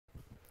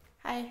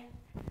Hi,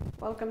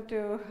 welcome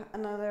to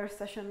another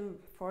session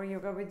for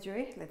Yoga with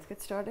Joy. Let's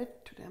get started.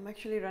 Today I'm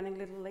actually running a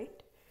little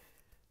late,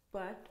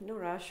 but no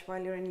rush.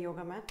 While you're in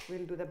yoga mat,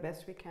 we'll do the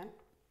best we can.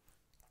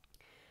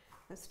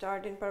 Let's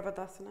start in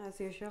Parvatasana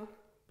as usual.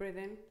 Breathe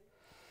in,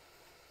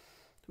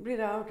 breathe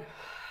out.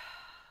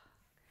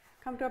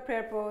 Come to a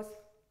prayer pose.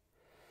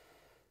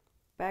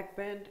 Back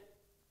bend.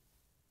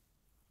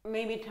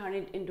 Maybe turn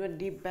it into a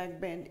deep back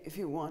bend if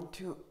you want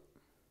to.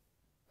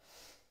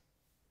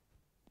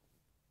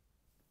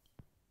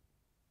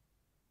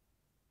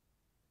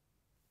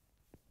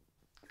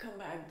 Come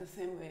back the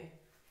same way.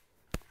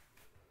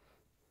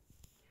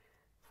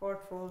 Forward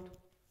fold.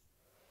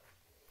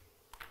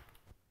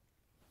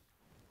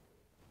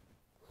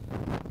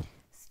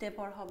 Step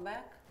or hop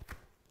back.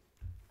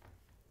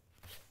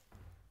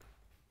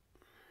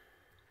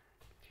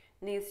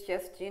 Knees,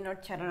 chest, chin or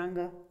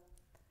chaturanga.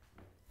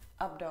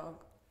 Up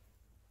dog.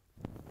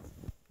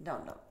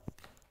 Down dog.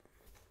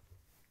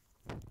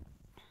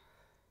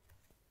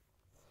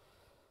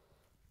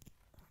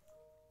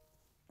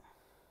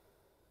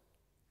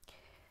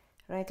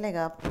 Right leg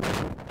up.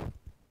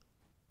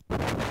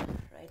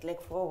 Right leg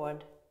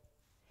forward.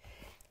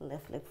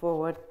 Left leg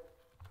forward.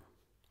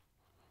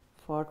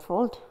 Forward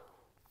fold.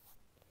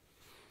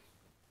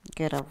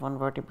 Get up one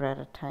vertebra at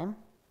a time.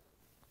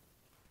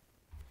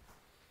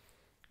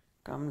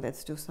 Come,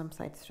 let's do some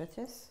side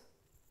stretches.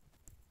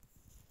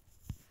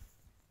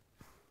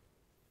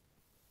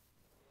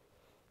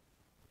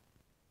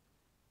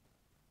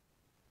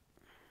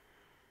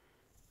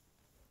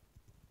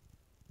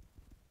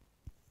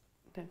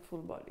 Then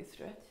full body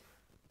stretch.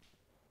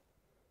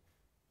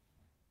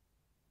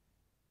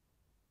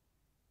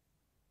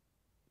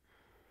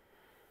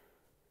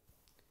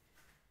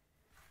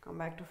 Come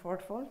back to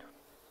forward fold.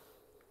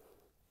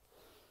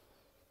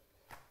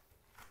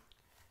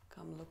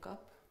 Come look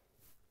up.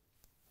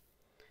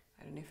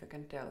 I don't know if you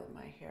can tell,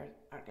 my hair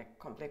are like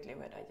completely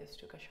wet. I just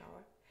took a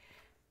shower.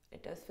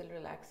 It does feel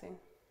relaxing.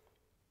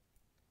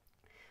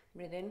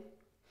 Breathe in,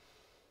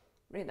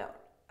 breathe out.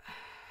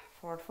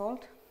 Forward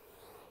fold.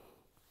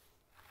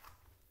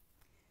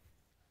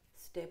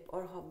 Step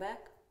or hop back.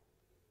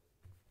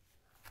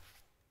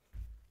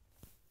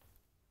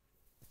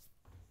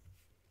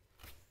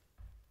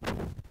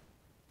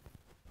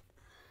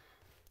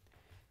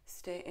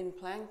 Stay in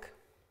plank.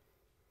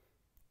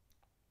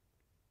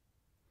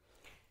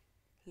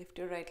 Lift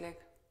your right leg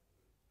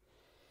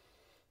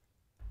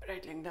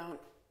down,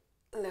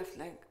 left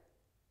leg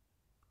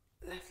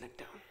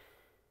down.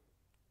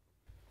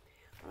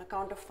 On a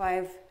count of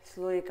 5,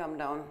 slowly come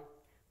down.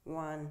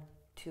 1,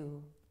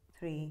 2,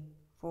 3,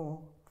 4,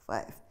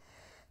 5,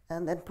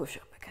 and then push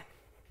up again.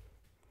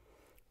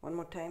 One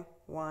more time.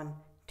 1,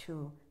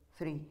 2,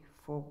 3,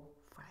 4,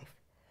 5.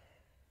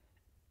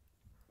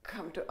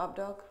 Come to up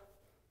dog,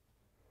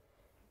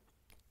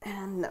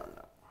 and down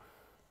dog.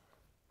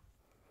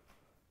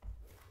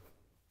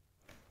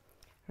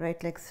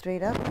 Right leg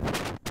straight up.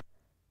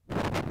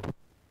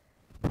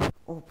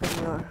 Open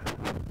your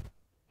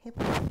hip.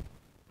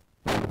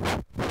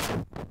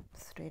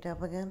 Straight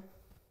up again.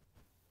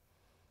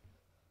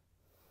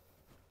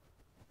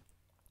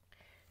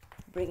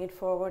 Bring it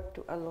forward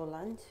to a low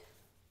lunge.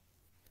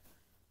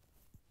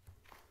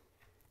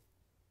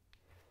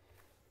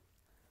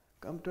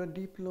 Come to a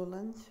deep low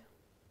lunge.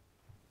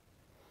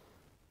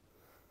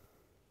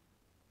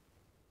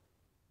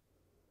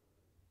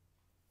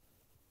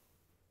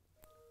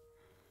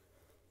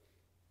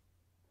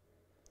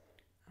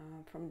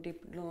 From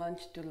deep low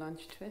lunge to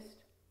lunge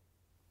twist.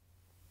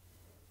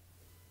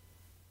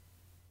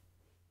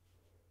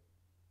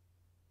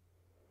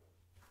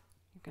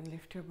 You can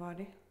lift your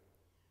body.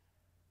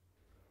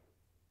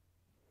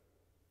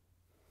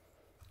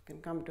 You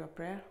can come to a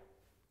prayer.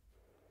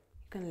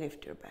 You can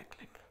lift your back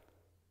leg.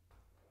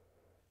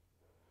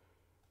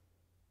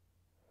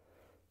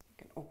 You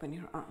can open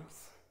your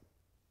arms.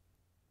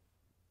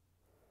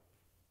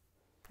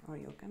 Or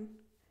you can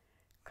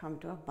come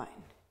to a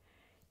bind.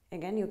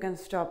 Again, you can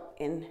stop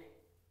in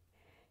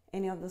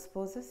any of those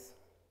poses.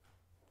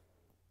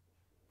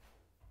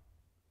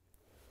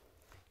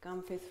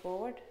 Come face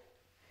forward.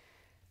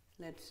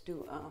 Let's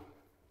do a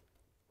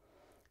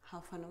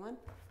half Hanuman.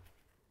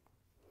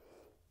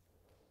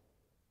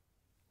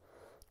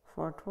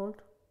 Forward fold.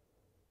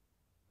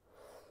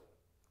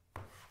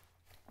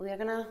 We are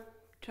gonna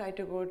try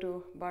to go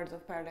to Birds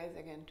of Paradise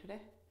again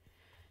today,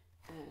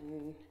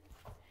 and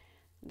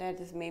that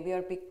is maybe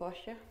our peak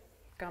posture.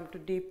 Come to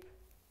deep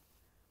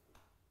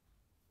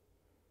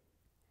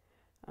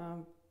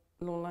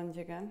low lunge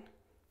again.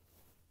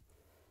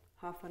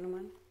 Half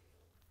Hanuman.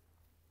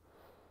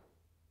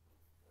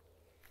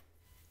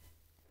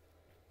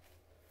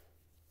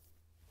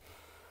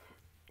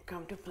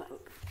 Come to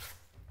plank.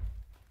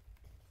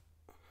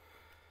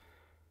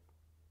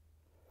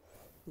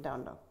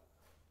 Down dog.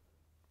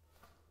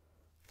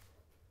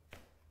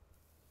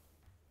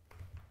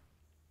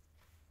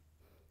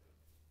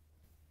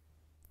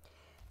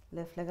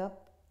 Left leg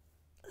up,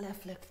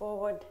 left leg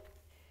forward.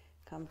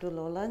 Come to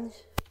low lunge,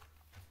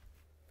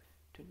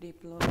 to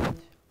deep low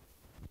lunge.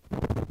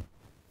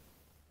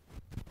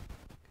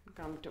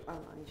 Come to a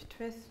lunge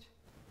twist.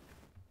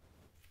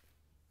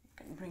 You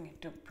can bring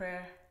it to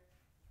prayer.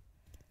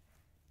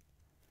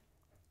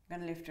 You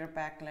can lift your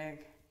back leg.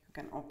 You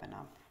can open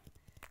up.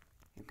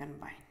 You can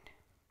bind.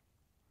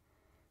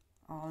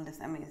 All these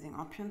amazing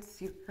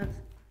options you have.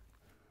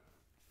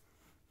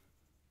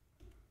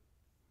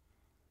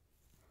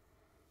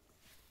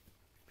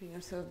 Bring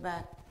yourself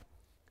back.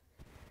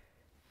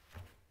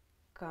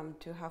 Come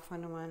to half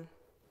Hanuman.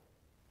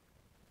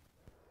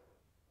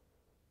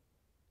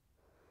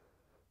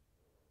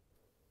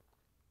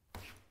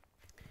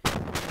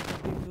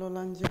 Deep low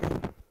lunge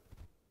again.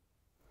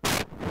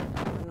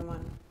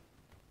 Hanuman.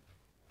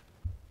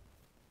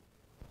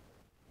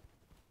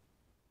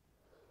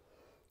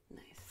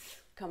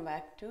 Nice. Come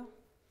back to,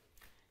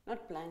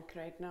 not plank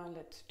right now,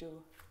 let's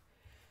do,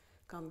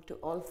 come to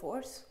all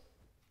fours.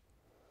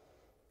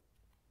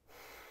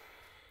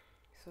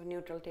 So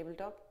neutral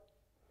tabletop.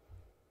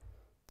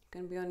 You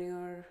can be on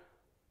your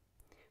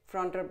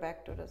front or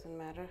back toe, doesn't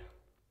matter.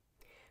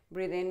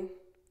 Breathe in,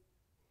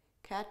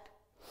 cat.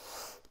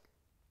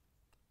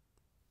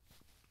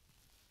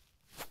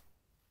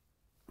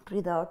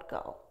 Breathe out,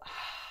 cow.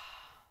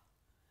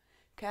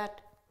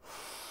 Cat.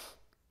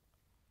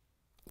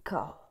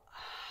 Cow.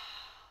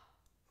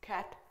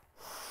 Cat.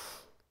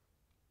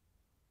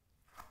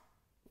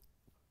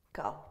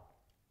 Cow.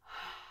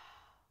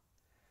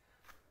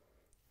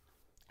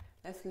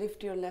 Let's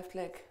lift your left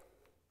leg.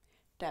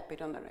 Tap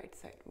it on the right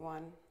side.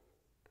 1,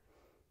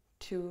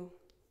 2,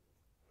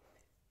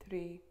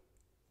 3,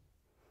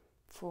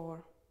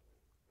 4,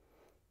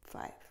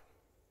 5.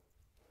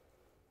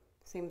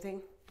 Same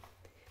thing.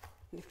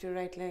 Lift your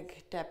right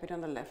leg, tap it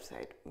on the left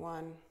side.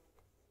 1,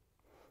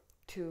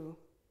 2,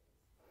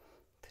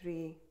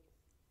 3,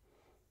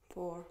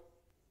 4,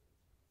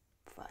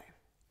 5.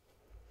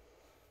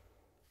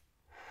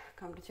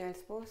 Come to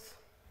child's pose.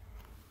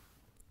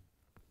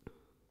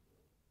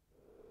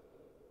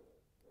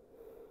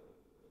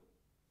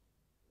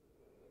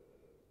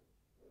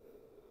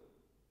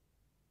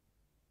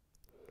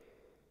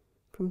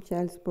 From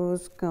child's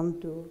pose, come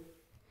to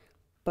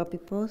puppy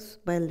pose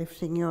by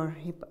lifting your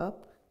hip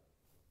up.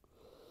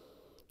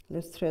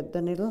 Let's thread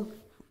the needle.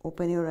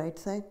 Open your right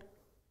side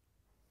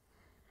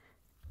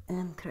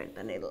and thread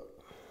the needle.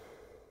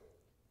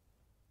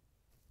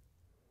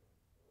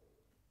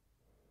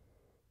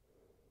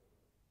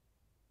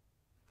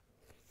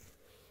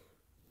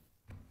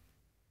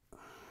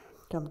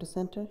 Come to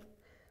center.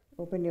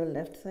 Open your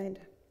left side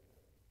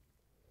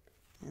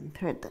and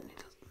thread the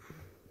needle.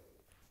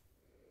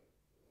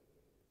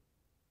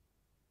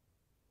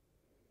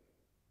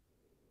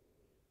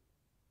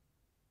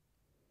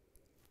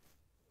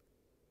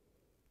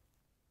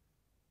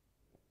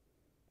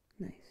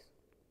 Nice.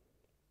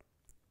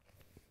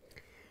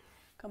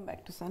 Come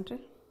back to center.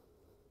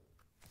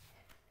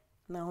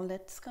 Now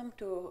let's come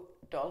to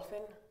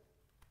dolphin.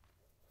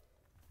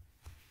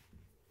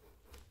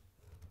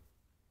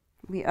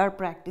 We are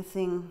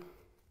practicing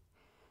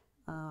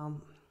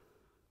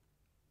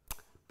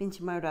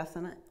pinch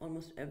Mayurasana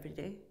almost every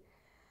day.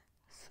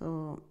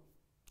 So,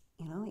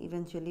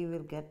 eventually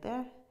we'll get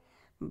there.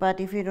 But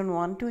if you don't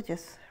want to,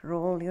 just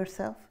roll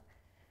yourself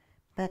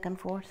back and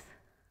forth.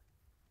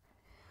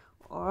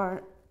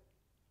 Or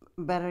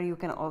better, you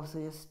can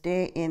also just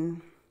stay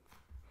in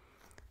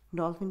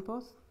dolphin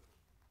pose.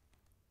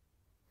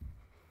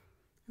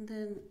 And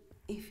then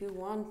if you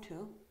want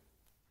to,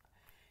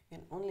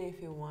 and only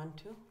if you want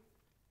to,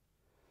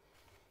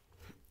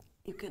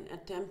 you can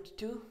attempt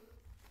to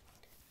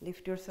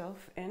lift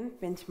yourself in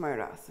pinch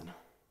Mayurasana.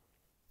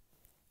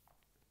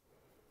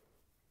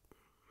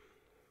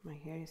 My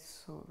hair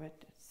is so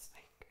wet,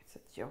 it's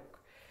a joke.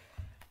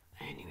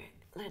 Anyway,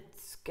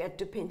 let's get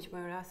to pinch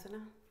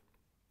Mayurasana.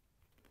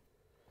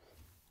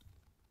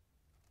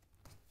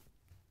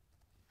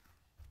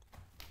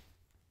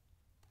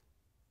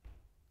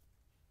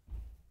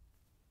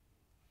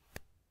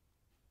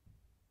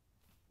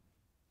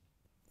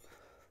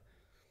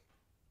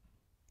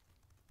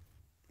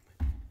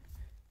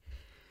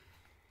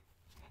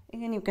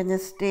 Again, you can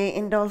just stay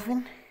in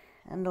dolphin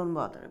and don't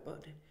bother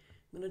about it.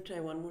 I'm going to try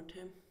one more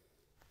time.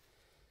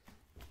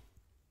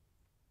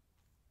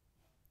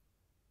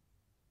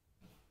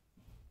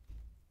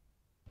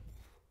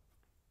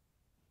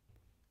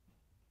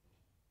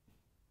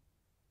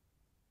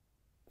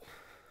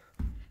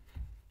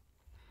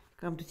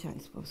 Come to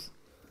child's pose.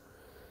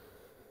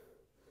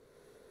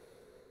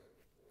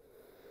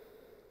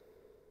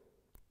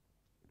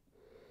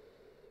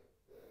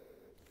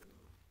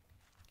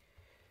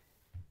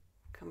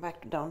 Come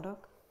back to down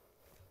dog.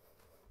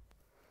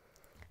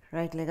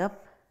 Right leg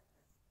up.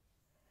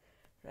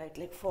 Right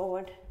leg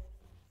forward.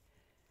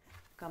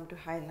 Come to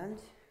high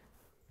lunge.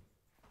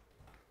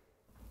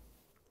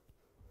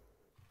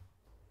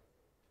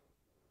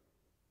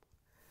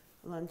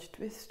 Lunge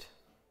twist.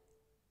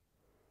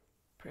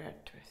 Prayer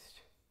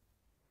twist.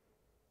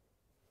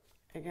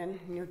 Again,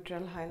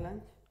 neutral high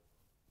lunge.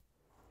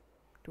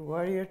 To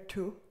warrior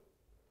 2.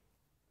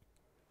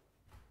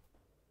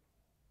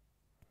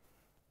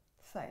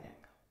 Side angle.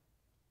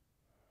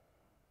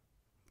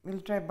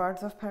 We'll try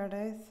birds of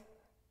paradise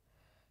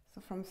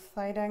So from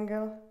side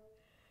angle,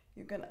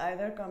 you can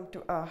either come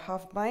to a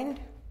half bind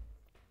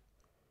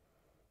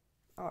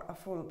or a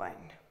full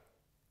bind.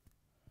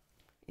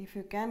 If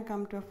you can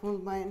come to a full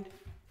bind,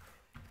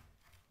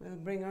 we'll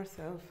bring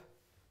ourselves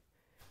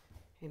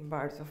in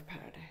birds of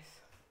paradise.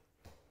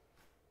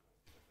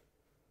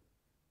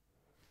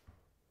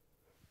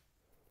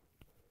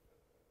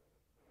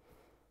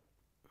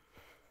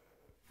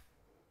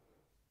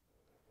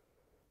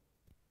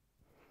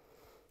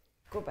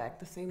 Go back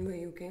the same way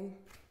you came,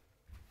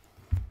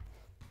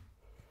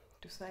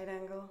 to side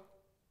angle,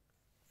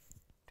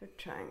 to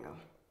triangle.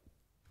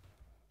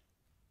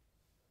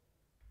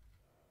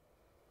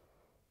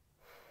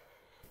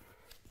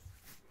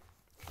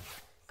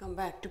 Come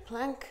back to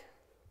plank,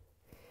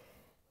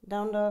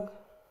 down dog,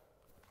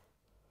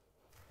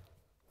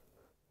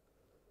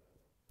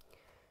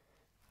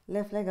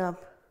 left leg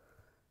up,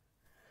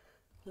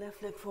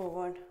 left leg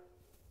forward,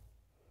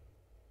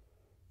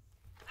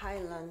 high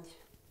lunge,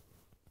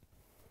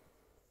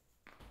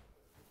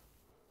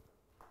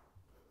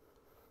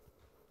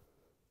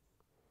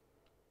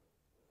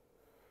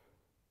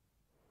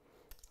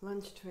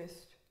 lunge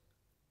twist,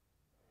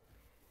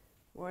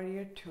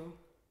 warrior two,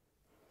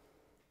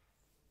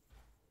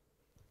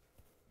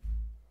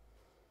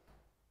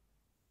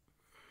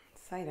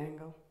 side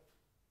angle,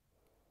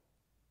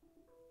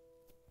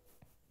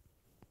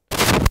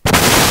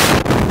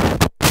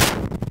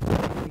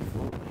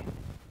 full bind.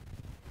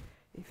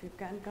 If you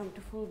can come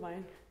to full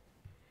bind,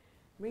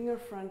 bring your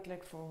front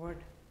leg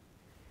forward.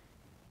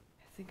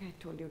 I think I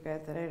told you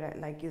guys that I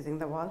like using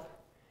the wall.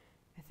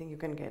 I think you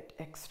can get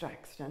extra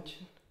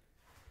extension.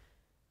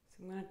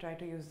 So I'm going to try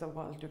to use the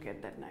wall to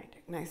get that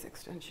nice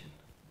extension.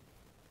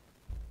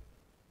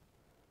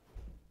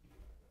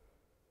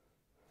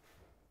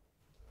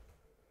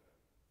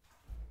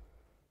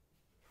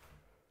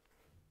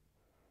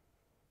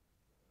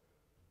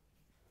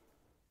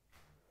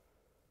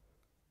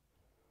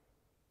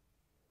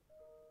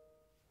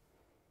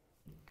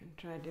 You can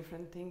try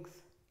different things.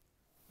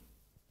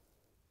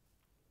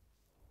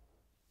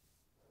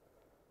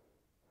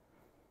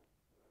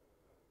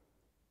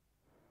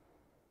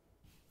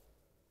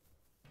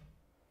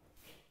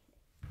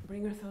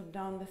 Bring yourself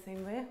down the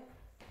same way.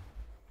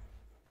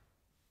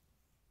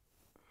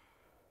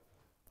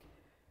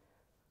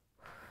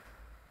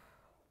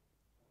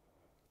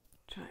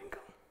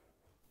 Triangle.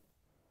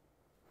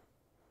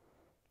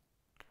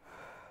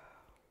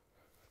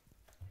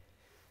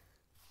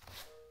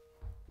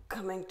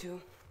 Coming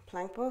to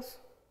plank pose,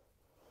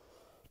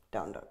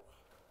 down dog.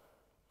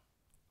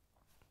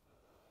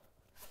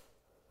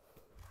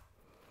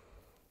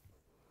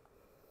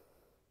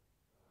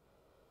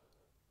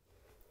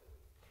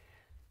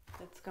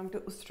 Let's come to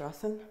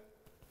Ustrasana.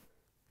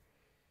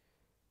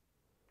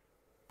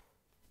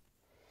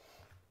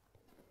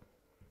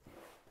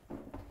 You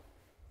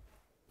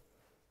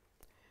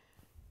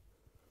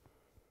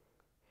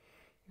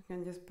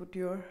can just put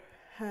your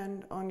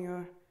hand on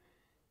your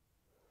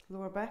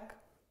lower back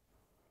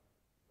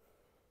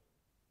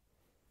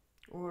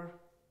or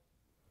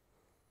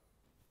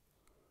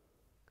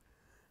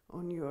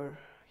on your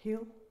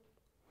heel.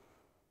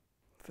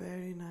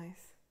 Very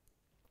nice.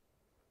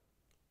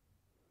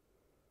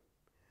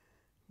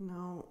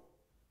 Now,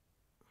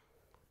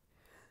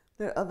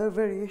 there are other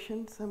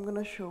variations. I'm going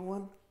to show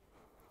one.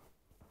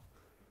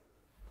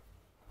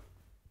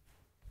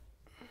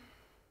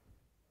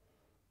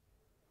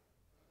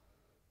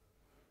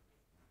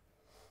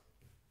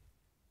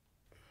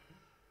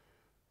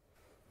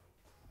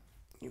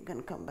 You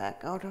can come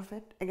back out of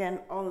it. Again,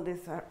 all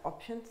these are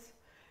options.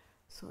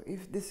 So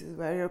if this is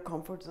where your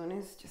comfort zone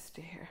is, just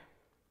stay here.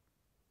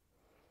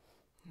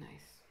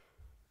 Nice.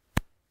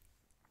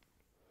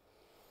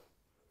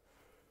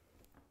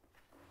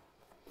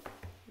 I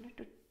wanted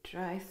to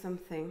try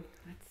something.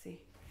 Let's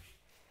see.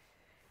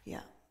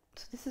 Yeah,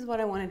 so this is what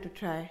I wanted to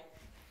try.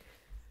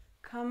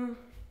 Come,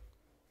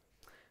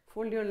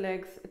 fold your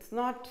legs. It's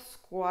not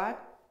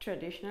squat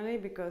traditionally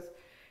because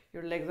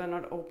your legs are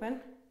not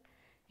open.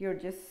 You're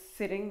just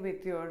sitting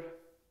with your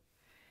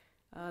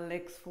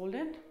legs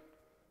folded.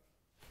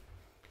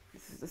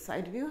 This is the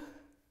side view.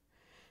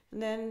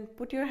 And then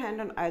put your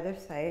hand on either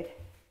side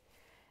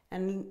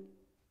and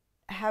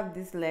have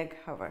this leg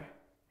hover.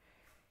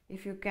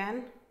 If you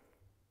can,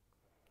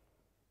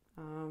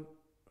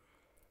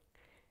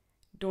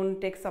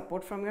 don't take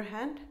support from your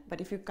hand,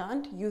 but if you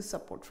can't, use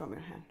support from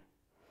your hand.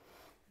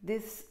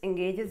 This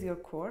engages your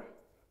core.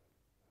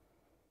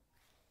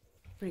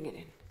 Bring it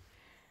in.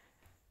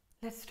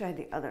 Let's try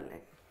the other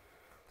leg.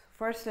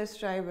 First, let's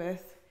try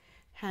with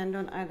hand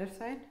on either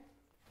side.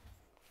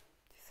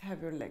 Just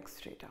have your legs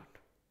straight out.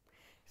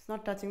 It's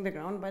not touching the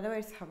ground, by the way,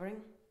 it's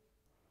hovering.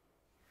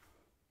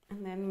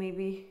 And then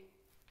maybe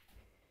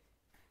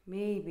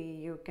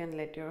you can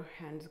let your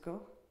hands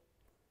go.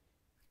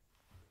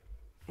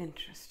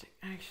 Interesting.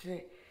 I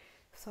actually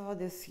saw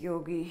this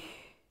yogi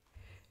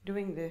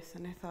doing this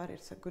and I thought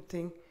it's a good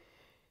thing.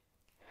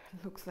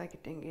 It looks like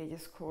it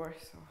engages core,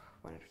 so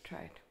I wanted to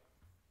try it.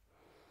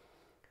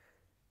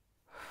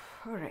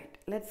 All right,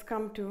 let's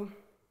come to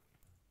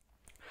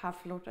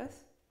half lotus,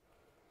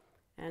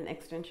 and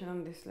extension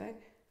on this leg.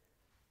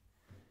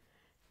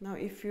 Now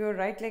if your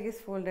right leg is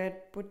folded,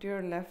 put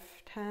your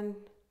left hand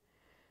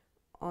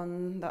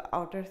on the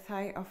outer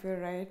thigh of your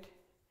right.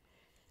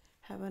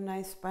 Have a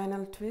nice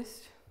spinal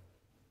twist.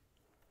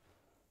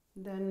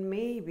 Then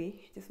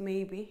maybe, just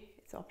maybe,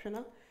 it's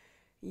optional,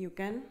 you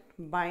can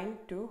bind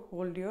to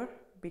hold your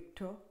big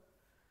toe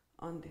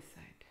on this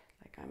side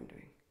like I'm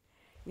doing.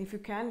 And if you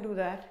can do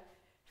that,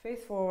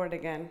 face forward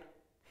again.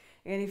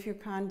 And if you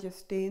can't, just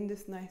stay in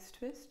this nice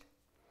twist.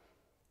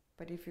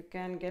 But if you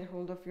can, get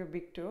hold of your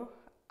big toe,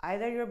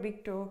 either your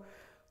big toe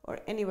or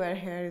anywhere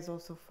here is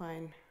also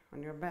fine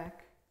on your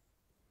back.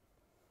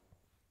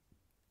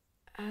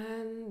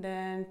 And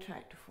then try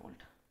to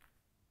fold.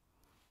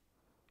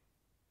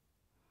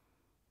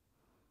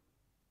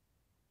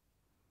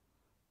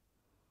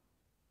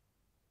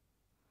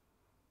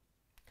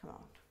 Come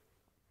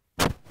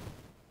out.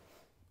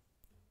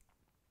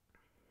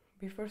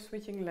 Before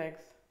switching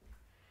legs,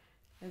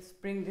 let's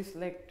bring this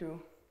leg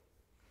to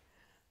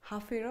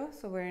half hero.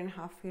 So we're in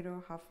half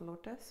hero, half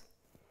lotus.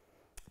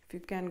 If you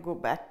can, go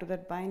back to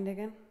that bind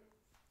again,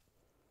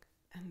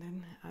 and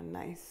then a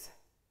nice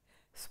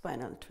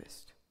spinal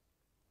twist.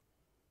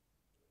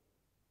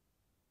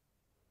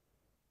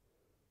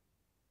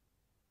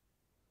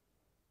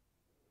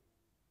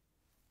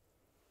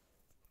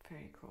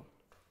 Very cool.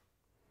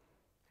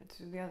 Let's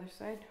do the other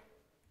side.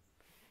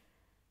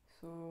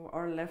 So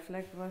our left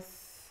leg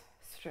was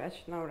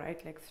stretched, now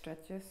right leg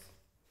stretches.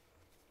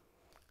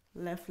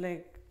 Left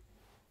leg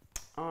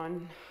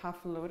on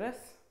half lotus.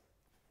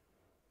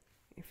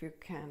 If you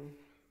can,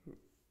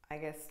 I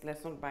guess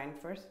let's not bind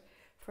first.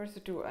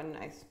 First do a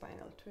nice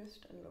spinal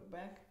twist and look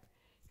back.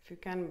 If you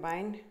can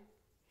bind,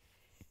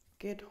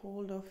 get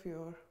hold of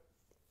your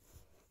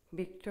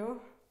big toe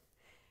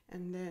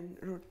and then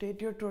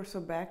rotate your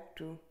torso back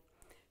to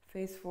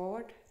face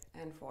forward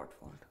and forward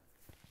fold.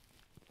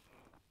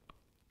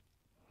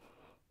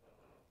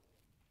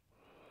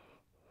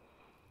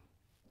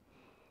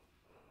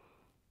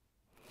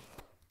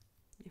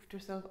 Lift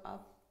yourself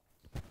up.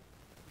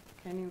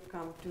 Can you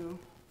come to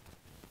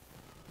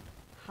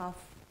half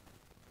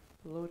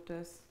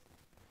lotus,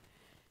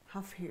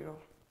 half hero?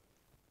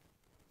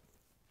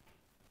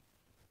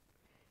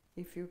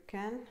 If you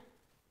can,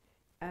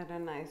 add a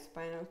nice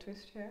spinal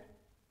twist here.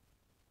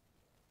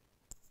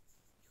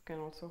 You can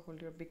also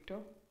hold your big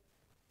toe.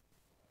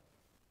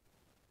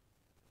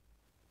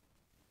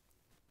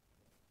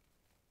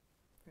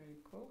 Very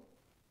cool.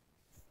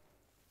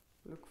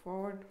 Look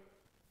forward.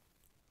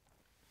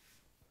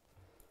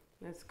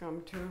 Let's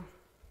come to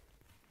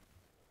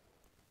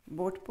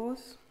boat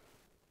pose.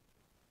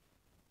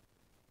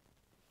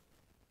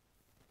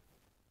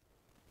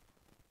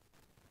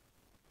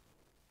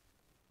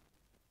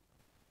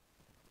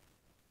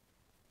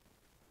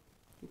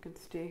 You can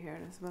stay here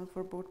as well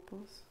for boat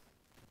pose.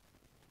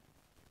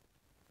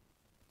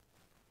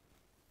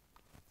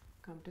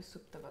 Come to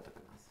Supta Baddha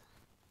Konasana.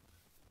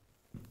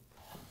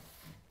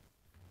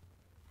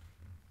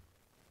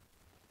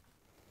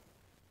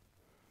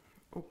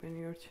 Open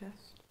your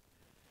chest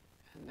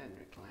and then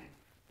recline.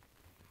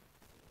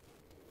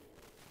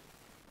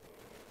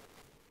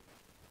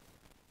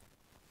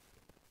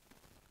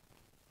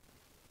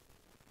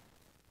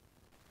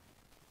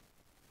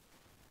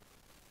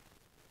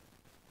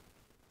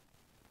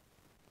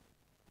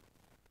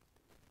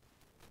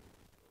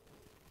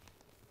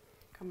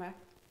 Come back.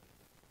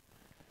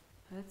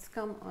 Let's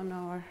come on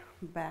our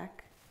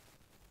back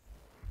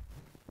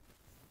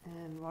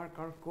and work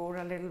our core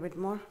a little bit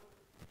more.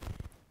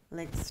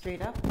 Legs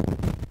straight up.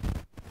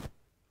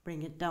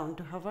 Bring it down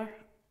to hover.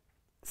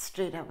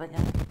 Straight up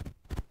again.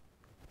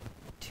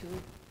 2,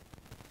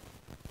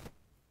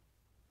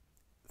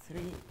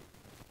 3,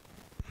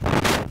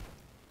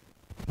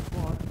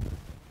 4,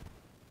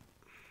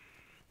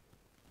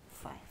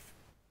 5.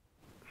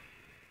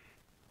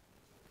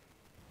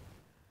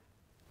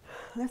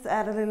 Let's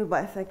add a little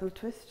bicycle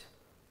twist.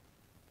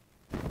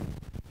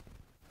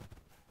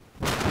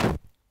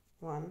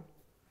 1,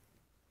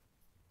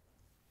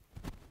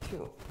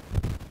 2,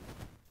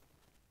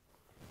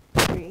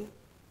 3,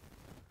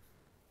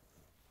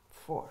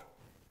 4,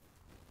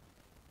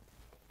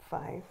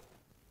 5,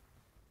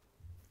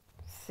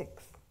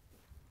 6,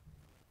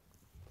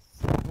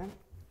 7,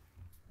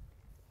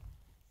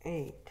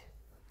 8,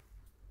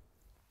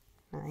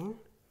 9,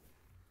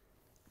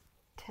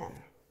 10.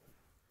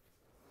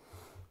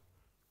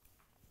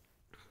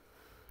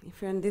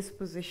 If you're in this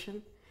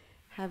position,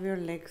 have your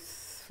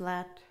legs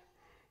flat.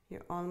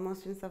 You're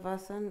almost in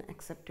Savasana,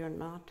 except you're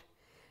not.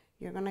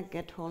 You're going to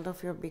get hold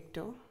of your big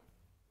toe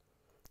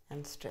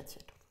and stretch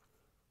it.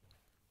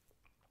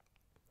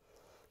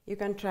 You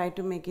can try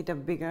to make it a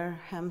bigger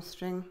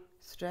hamstring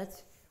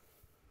stretch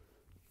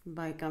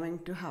by coming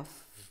to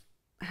half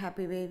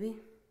happy baby.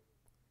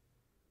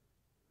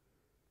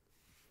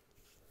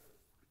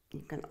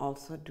 You can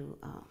also do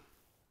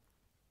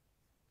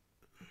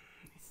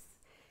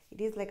it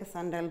is like a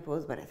sundial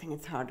pose, but I think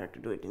it's harder to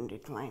do it in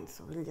recline,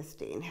 so we'll just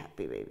stay in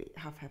happy baby,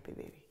 half happy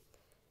baby.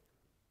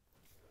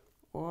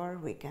 Or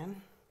we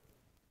can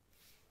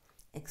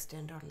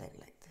extend our leg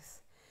like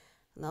this.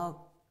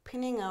 Now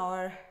pinning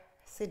our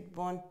sit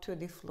bone to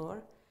the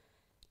floor,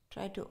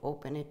 try to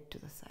open it to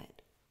the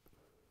side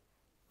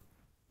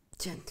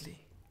gently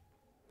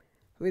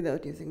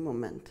without using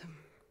momentum.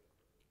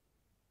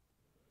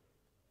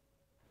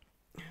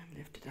 And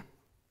lift it up.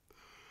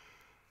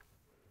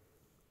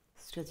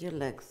 Stretch your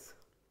legs.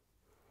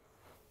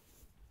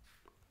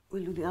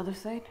 We'll do the other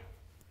side.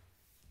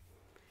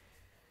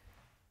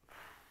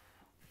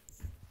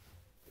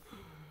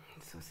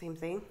 So same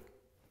thing.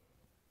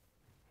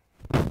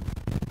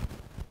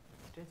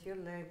 Stretch your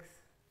legs,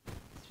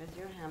 stretch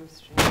your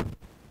hamstring.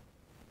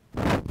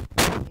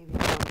 Maybe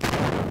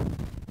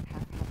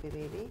happy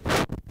baby.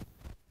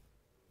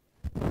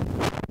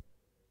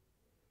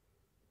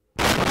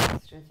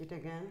 Stretch it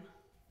again,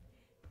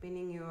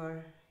 pinning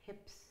your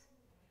hips,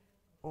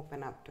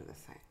 open up to the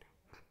side.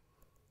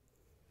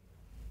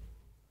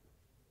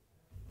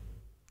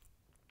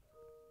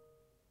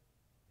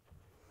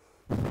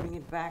 Bring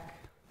it back.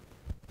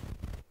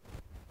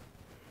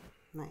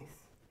 Nice.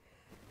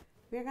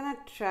 We're gonna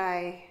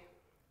try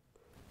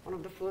one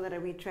of the flow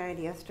that we tried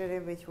yesterday,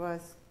 which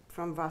was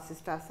from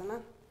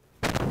Vasisthasana.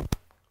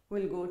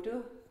 We'll go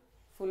to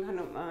full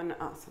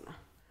Hanumanasana.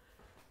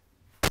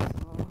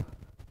 So,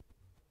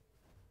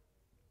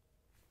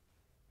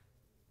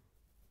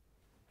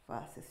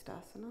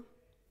 Vasisthasana.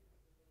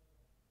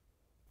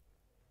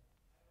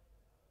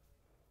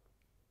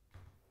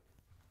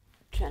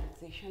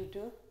 Transition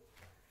to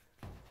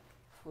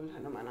full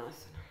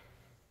Hanumanasana.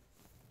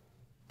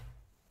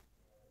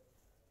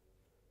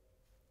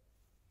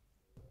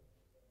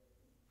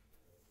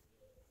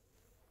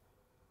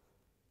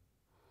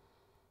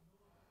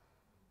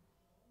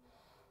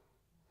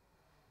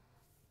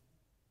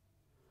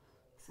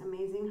 It's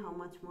amazing how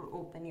much more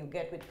open you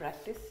get with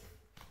practice.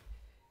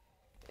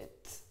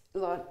 It's a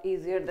lot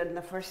easier than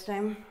the first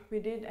time we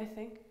did, I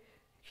think.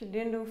 Actually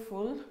didn't do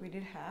full, we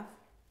did half,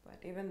 but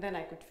even then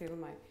I could feel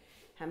my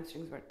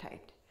hamstrings were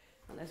tight.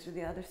 Now let's do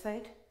the other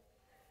side.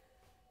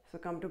 So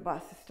come to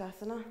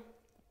Vasisthasana.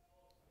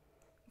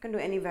 You can do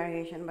any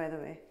variation, by the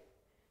way.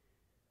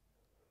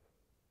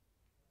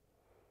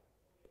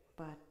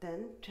 But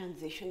then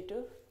transition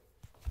to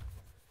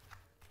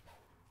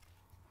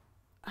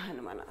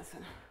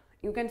Hanumanasana.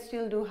 You can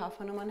still do half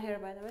Hanuman here,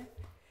 by the way,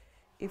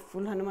 if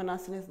full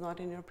Hanumanasana is not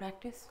in your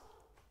practice.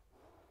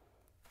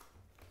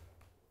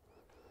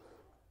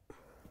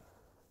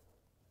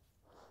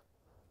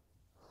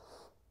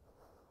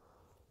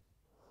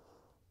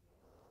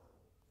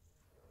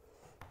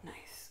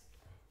 Nice.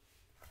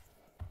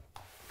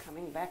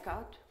 Coming back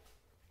out.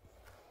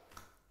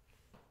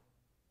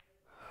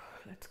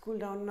 Let's cool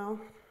down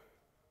now.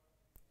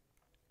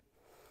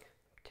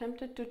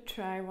 Tempted to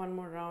try one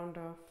more round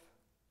of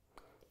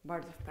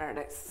Birds of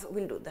Paradise, so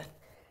we'll do that.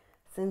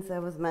 Since I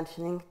was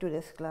mentioning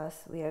today's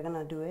class, we are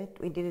gonna do it.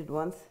 We did it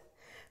once.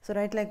 So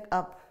right leg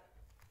up,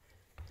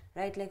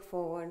 right leg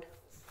forward,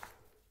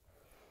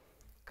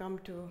 come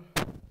to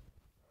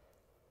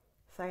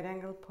side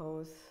angle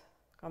pose,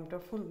 come to a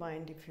full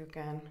bind if you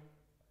can,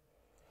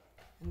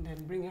 and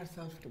then bring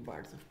yourself to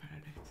Birds of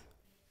Paradise.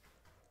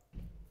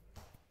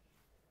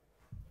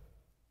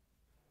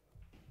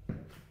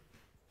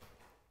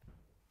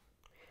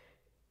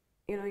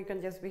 You know, you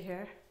can just be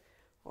here,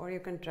 or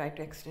you can try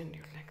to extend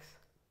your legs.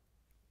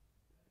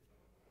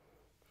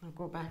 Now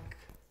go back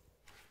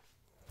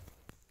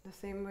the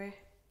same way,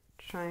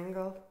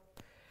 triangle,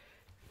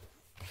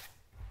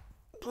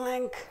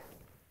 plank,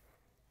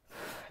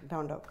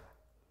 down dog.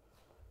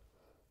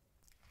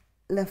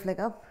 Left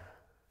leg up,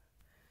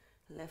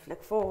 left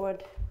leg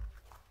forward.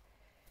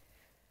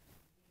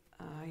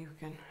 You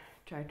can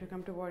try to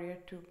come to warrior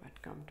two,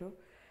 but come to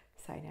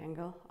side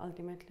angle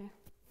ultimately.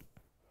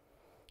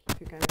 If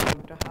you can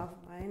come to half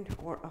bind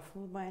or a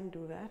full bind,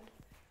 do that.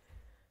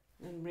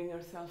 Then bring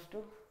yourself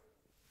to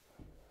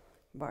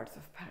Birds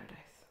of Paradise.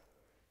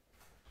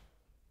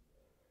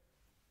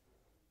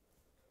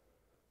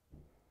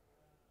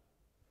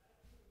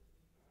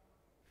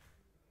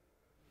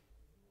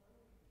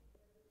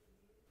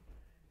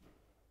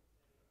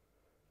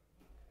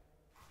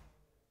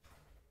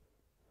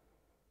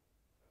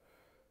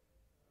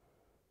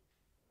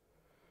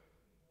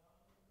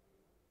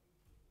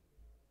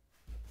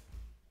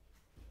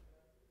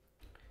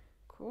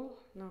 Cool.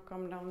 Now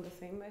come down the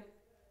same way.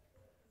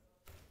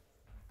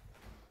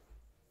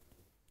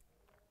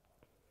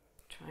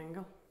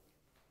 Triangle.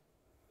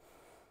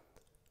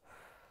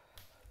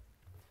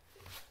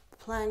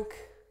 Plank.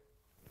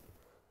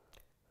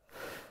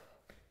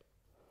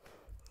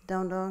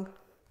 Down dog.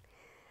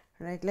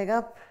 Right leg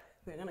up.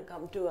 We're going to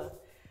come to a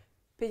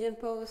pigeon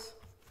pose.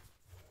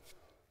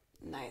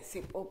 Nice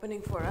hip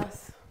opening for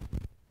us.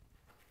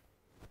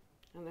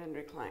 And then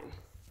recline.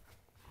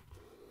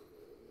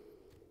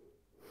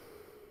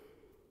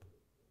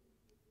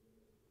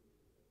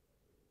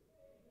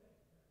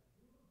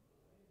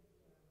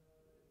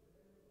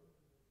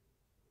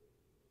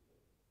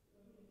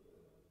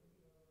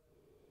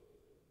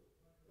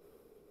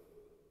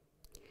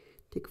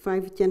 Take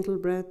 5 gentle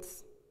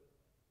breaths.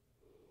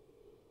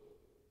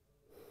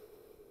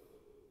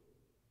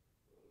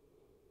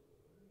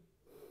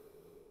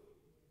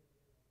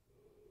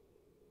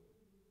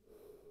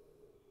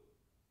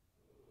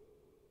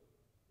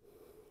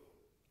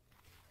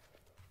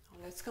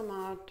 let's come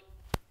out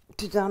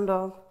to down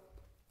dog.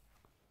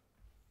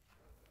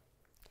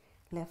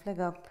 Left leg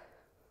up,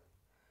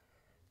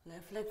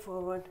 left leg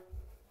forward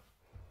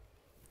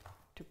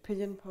to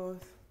pigeon pose.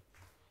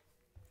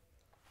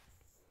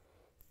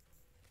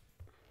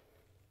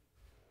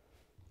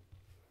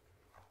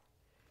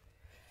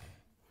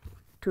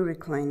 To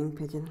reclining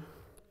pigeon.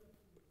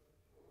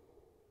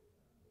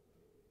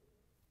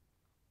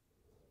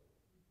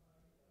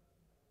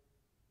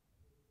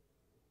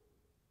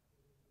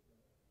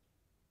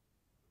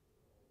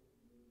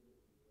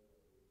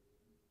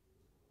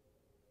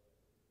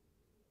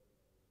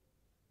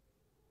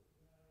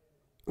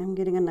 I'm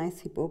getting a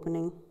nice hip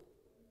opening.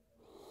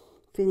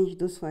 Finish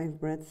those 5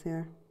 breaths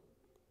here.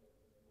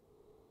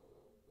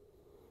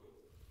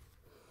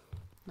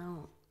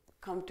 Now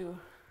come to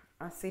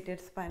a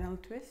seated spinal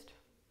twist.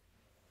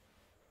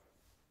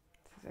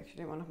 This is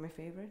actually one of my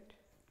favorite.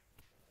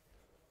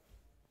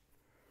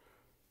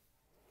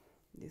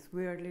 This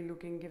weirdly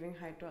looking, giving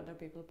height to other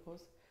people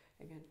pose.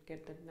 Again,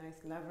 get that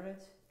nice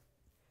leverage.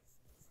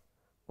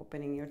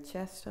 Opening your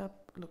chest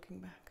up, looking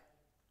back.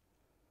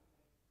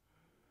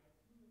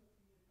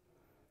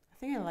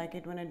 I think I like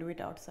it when I do it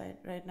outside.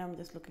 Right now I'm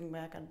just looking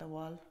back at the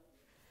wall,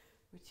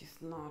 which is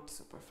not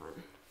super fun.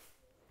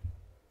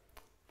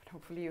 But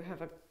hopefully you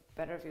have a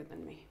better view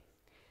than me.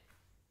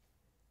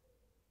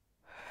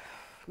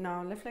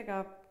 Now left leg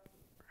up,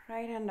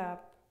 right hand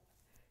up.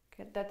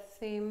 Get that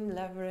same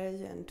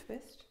leverage and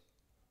twist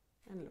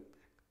and look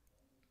back.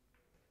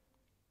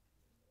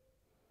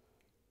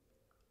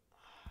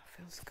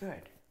 Feels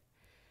good.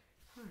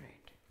 All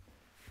right.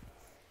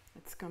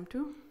 Let's come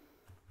to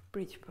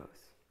bridge pose.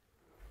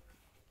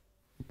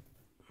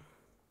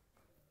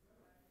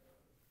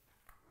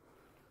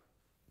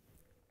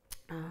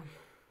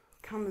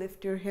 Come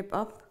lift your hip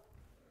up,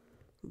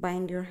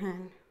 bind your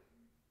hand.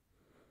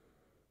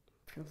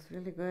 Feels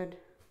really good.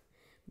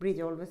 Bridge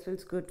always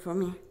feels good for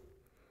me.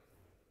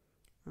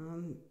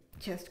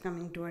 Chest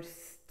coming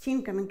towards,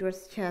 chin coming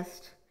towards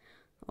chest,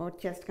 or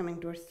chest coming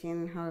towards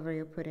chin, however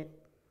you put it.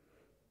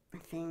 I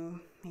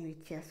think maybe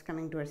chest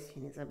coming towards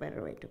chin is a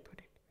better way to put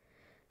it.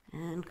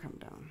 And come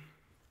down.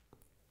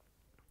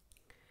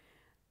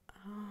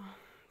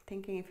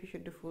 Thinking if you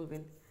should do full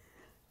wheel.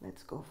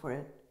 Let's go for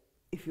it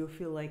if you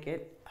feel like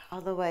it.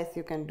 Otherwise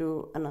you can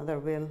do another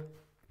wheel.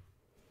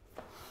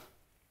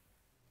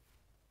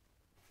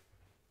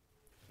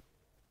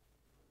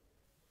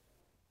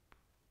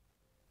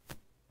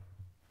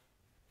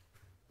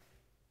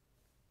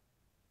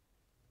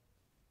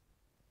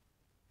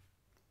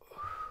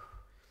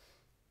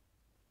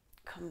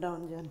 Come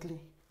down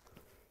gently.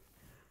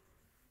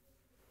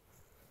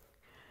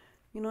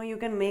 You know, you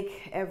can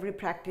make every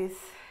practice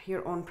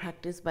your own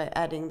practice by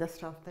adding the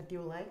stuff that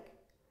you like.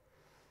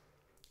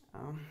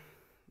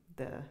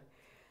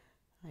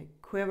 Like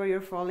whoever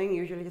you're following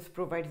usually just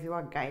provides you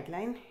a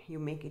guideline. You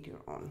make it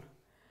your own.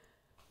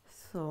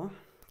 So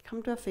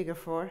come to a figure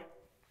 4.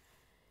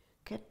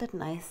 Get that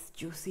nice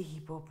juicy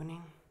hip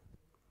opening.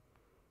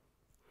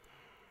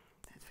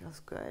 That feels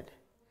good.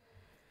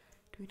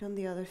 Do it on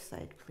the other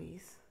side,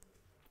 please.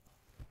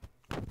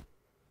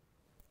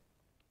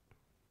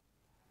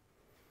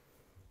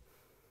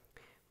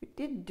 We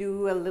did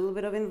do a little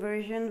bit of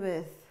inversion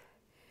with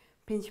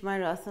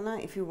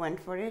Hanumanasana if you went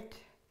for it,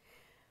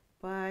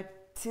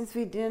 but since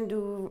we didn't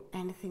do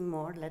anything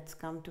more, let's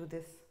come to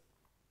this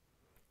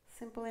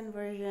simple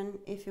inversion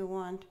if you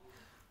want,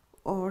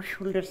 or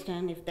shoulder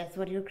stand if that's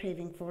what you're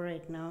craving for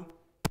right now.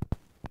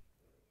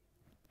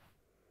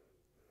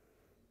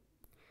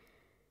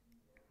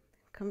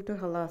 Come to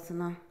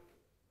Hanumanasana.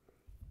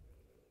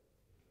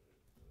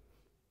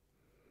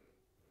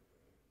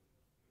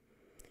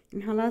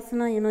 In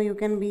Hanumanasana, you know, you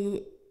can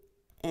be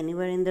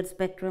anywhere in that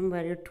spectrum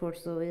where your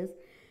torso is,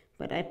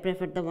 but I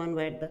prefer the one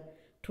where the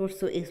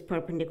torso is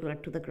perpendicular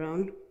to the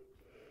ground,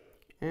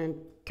 and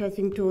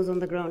touching toes on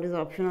the ground is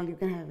optional. You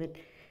can have it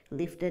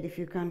lifted if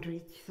you can't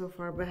reach so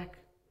far back.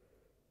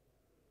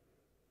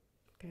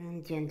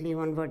 And gently,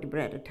 one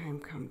vertebra at a time,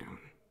 come down.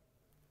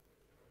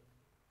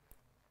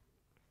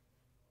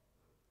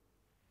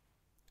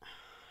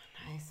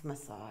 Nice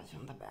massage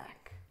on the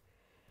back.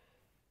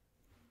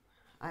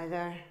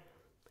 Either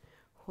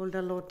hold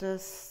a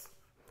lotus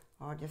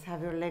or just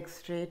have your legs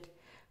straight,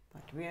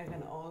 but we are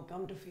going to all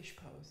come to fish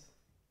pose.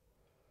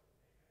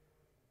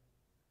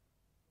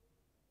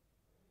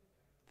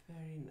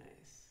 Very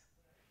nice.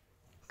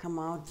 Come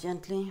out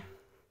gently.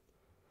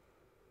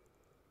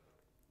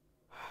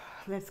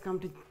 Let's come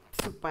to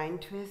supine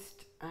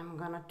twist. I'm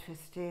gonna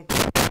twist it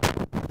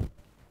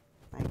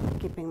like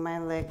keeping my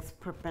legs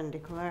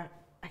perpendicular,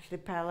 actually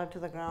parallel to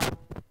the ground.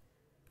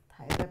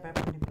 Thighs are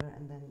perpendicular,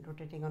 and then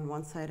rotating on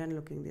one side and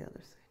looking the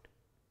other side.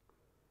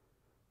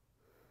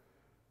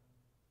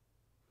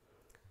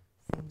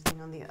 Same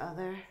thing on the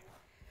other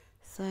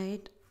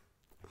side.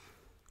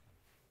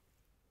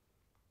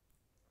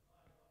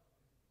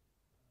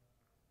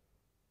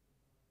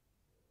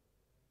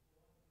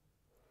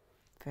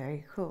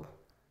 Very cool.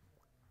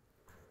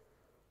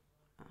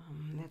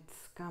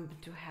 Let's come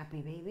to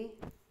happy baby.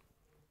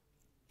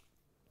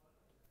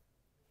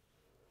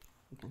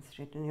 You can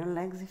straighten your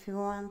legs if you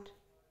want,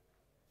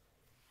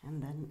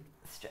 and then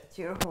stretch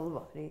your whole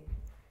body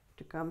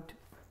to come to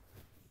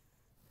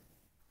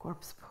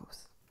corpse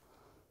pose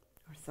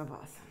or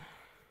savasana.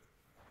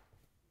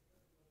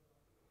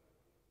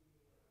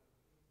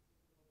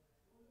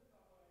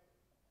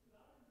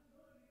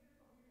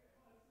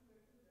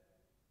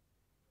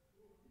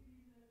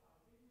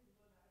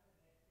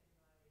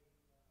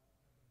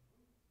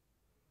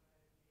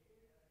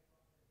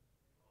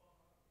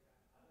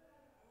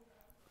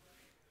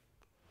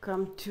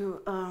 Come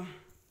to a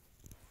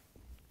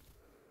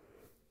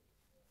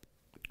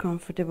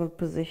comfortable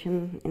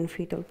position in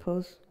fetal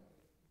pose.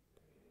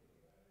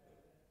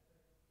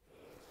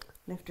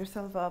 Lift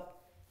yourself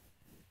up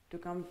to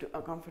come to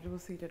a comfortable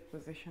seated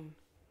position.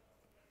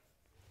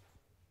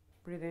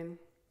 Breathe in,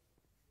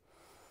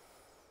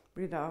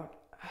 breathe out.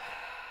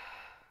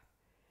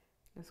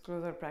 Let's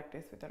close our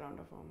practice with a round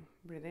of Om.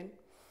 Breathe in.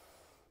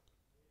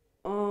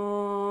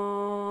 Om.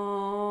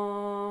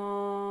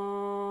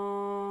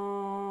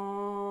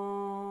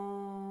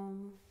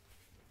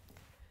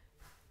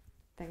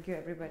 Thank you,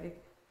 everybody.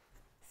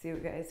 See you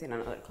guys in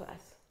another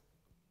class.